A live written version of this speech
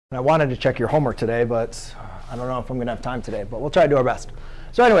And I wanted to check your homework today, but I don't know if I'm going to have time today. But we'll try to do our best.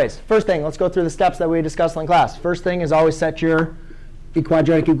 So anyways, first thing, let's go through the steps that we discussed in class. First thing is always set your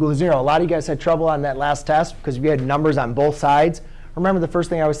quadratic equal to 0. A lot of you guys had trouble on that last test because we had numbers on both sides. Remember, the first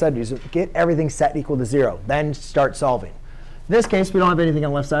thing I always said is get everything set equal to 0. Then start solving. In this case, we don't have anything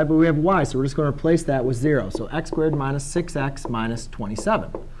on the left side, but we have y. So we're just going to replace that with 0. So x squared minus 6x minus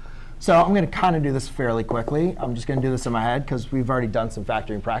 27. So I'm going to kind of do this fairly quickly. I'm just going to do this in my head because we've already done some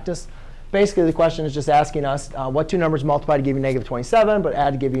factoring practice. Basically, the question is just asking us what two numbers multiply to give you negative 27, but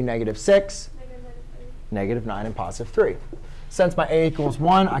add to give you negative 6, negative 9, and positive 3. Since my a equals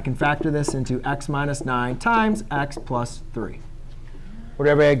 1, I can factor this into x minus 9 times x plus 3. Would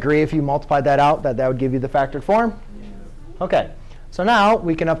everybody agree if you multiplied that out, that would give you the factored form? OK. So now,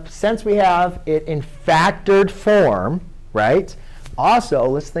 we can since we have it in factored form, right? Also,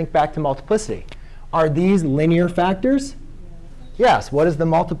 let's think back to multiplicity. Are these linear factors? Yes. What is the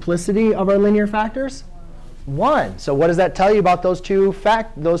multiplicity of our linear factors? 1. So what does that tell you about those two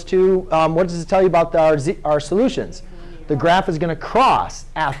what does it tell you about our solutions? The graph is going to cross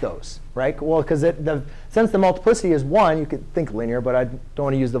at those, right? Well, because since the multiplicity is 1, you could think linear, but I don't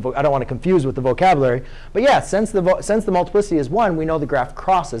want to use I don't want to confuse with the vocabulary. But yeah, since the multiplicity is 1, we know the graph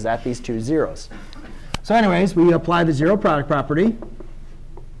crosses at these two zeros. So anyways, we apply the zero product property.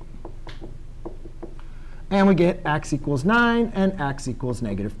 And we get x equals 9 and x equals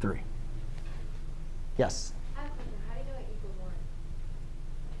negative 3. Yes? I have a question. How do you know it equals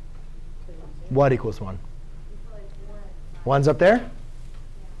 1? What equals 1? One. 1's up there? Yeah.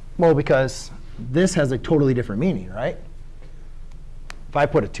 Well, because this has a totally different meaning, right? If I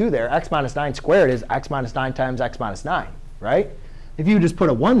put a 2 there, x minus 9 squared is x minus 9 times x minus 9, right? If you just put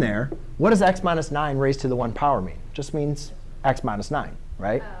a 1 there, what does x minus 9 raised to the 1 power mean? It just means x minus 9,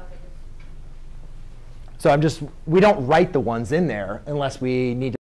 right? Oh, okay. So we don't write the 1s in there unless we need to